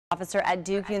Officer at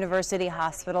Duke University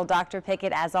Hospital. Dr.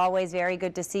 Pickett, as always, very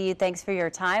good to see you. Thanks for your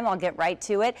time. I'll get right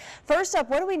to it. First up,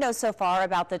 what do we know so far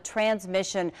about the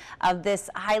transmission of this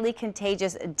highly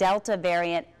contagious Delta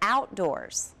variant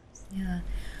outdoors? Yeah.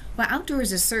 Well,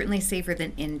 outdoors is certainly safer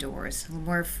than indoors.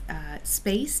 More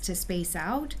space to space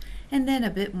out, and then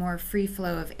a bit more free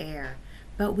flow of air.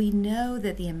 But we know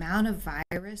that the amount of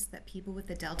virus that people with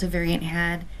the Delta variant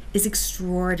had is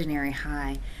extraordinarily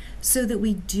high, so that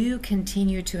we do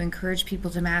continue to encourage people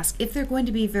to mask if they're going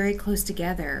to be very close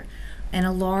together in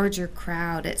a larger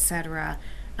crowd, etc.,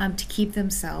 to keep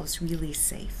themselves really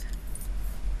safe.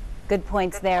 Good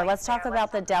points there. Let's talk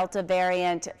about the Delta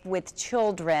variant with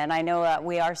children. I know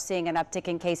we are seeing an uptick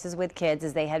in cases with kids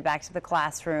as they head back to the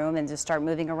classroom and just start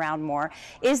moving around more.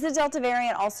 Is the Delta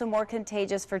variant also more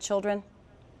contagious for children?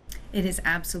 It is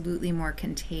absolutely more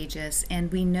contagious,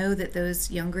 and we know that those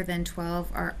younger than 12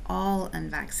 are all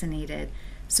unvaccinated.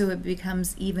 So it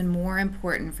becomes even more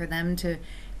important for them to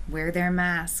wear their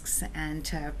masks and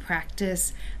to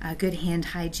practice good hand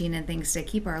hygiene and things to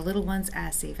keep our little ones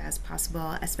as safe as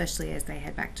possible, especially as they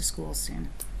head back to school soon.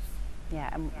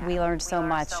 Yeah, we learned so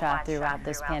much throughout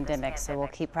this pandemic, so we'll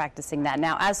keep practicing that.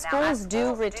 Now, as schools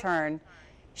do return,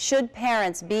 should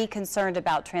parents be concerned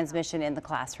about transmission in the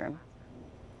classroom?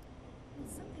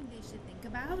 It's something they should think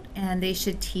about, and they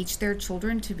should teach their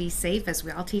children to be safe, as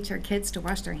we all teach our kids to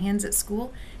wash their hands at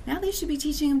school. Now they should be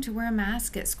teaching them to wear a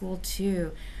mask at school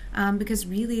too, because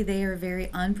really they are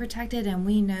very unprotected, and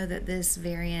we know that this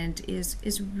variant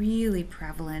is really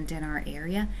prevalent in our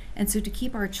area. And so to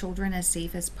keep our children as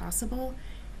safe as possible,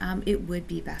 it would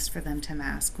be best for them to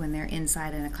mask when they're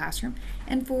inside in a classroom,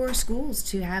 and for schools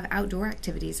to have outdoor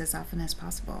activities as often as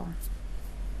possible.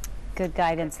 Good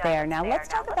guidance there. Now let's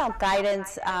talk about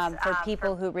guidance for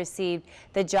people who received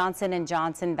the Johnson &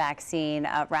 Johnson vaccine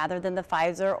rather than the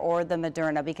Pfizer or the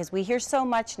Moderna, because we hear so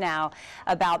much now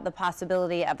about the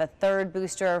possibility of a third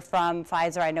booster from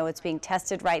Pfizer. I know it's being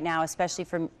tested right now, especially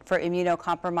for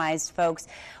immunocompromised folks.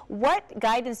 What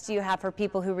guidance do you have for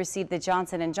people who received the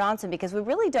Johnson & Johnson? Because we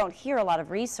really don't hear a lot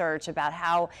of research about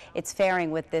how it's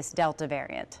faring with this Delta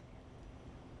variant.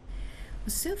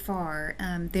 So far,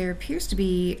 there appears to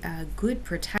be good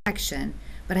protection,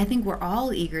 but I think we're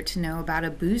all eager to know about a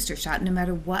booster shot, no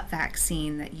matter what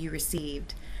vaccine that you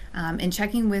received. And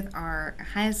checking with our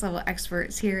highest level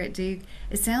experts here at Duke,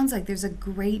 it sounds like there's a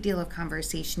great deal of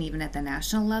conversation even at the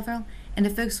national level. And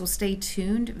if folks will stay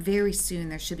tuned, very soon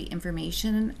there should be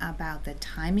information about the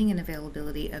timing and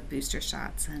availability of booster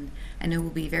shots. And I know we'll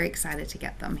be very excited to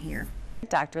get them here.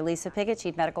 Dr. Lisa Pickett,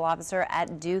 Chief Medical Officer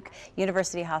at Duke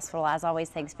University Hospital. As always,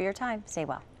 thanks for your time. Stay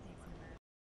well.